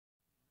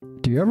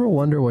Do you ever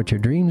wonder what your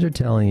dreams are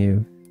telling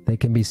you? They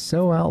can be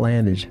so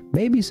outlandish,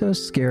 maybe so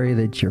scary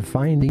that you're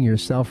finding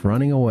yourself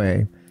running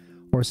away,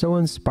 or so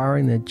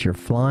inspiring that you're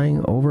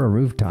flying over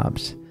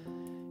rooftops.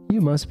 You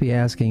must be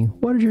asking,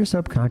 what is your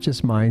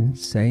subconscious mind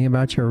saying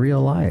about your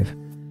real life?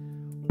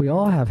 We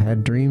all have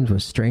had dreams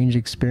with strange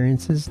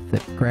experiences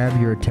that grab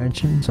your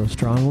attention so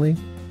strongly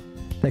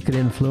that could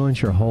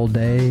influence your whole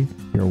day,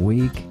 your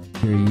week,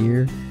 your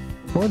year,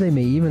 or they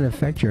may even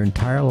affect your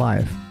entire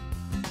life.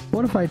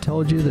 What if I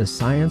told you the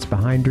science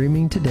behind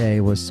dreaming today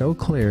was so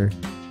clear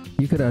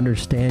you could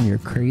understand your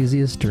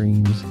craziest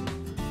dreams?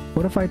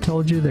 What if I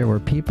told you there were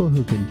people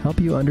who could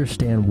help you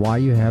understand why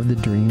you have the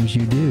dreams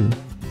you do?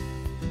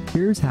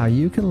 Here's how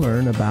you can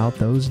learn about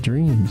those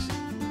dreams.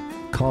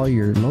 Call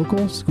your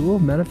local School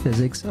of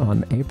Metaphysics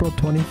on April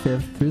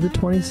 25th through the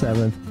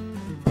 27th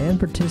and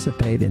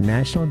participate in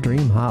National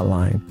Dream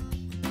Hotline.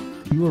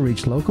 You will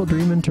reach local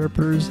dream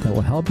interpreters that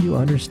will help you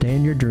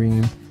understand your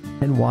dream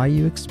and why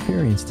you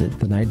experienced it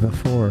the night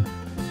before.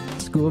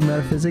 School of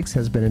Metaphysics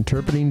has been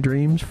interpreting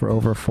dreams for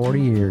over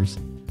 40 years.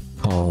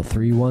 Call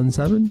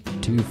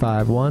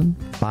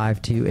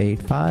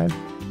 317-251-5285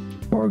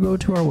 or go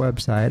to our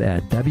website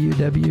at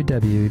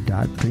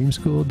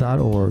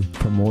www.dreamschool.org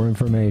for more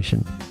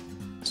information.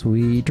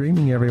 Sweet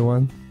dreaming,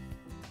 everyone.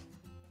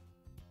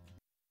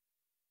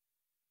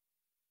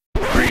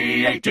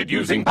 Created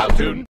using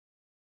Powtoon.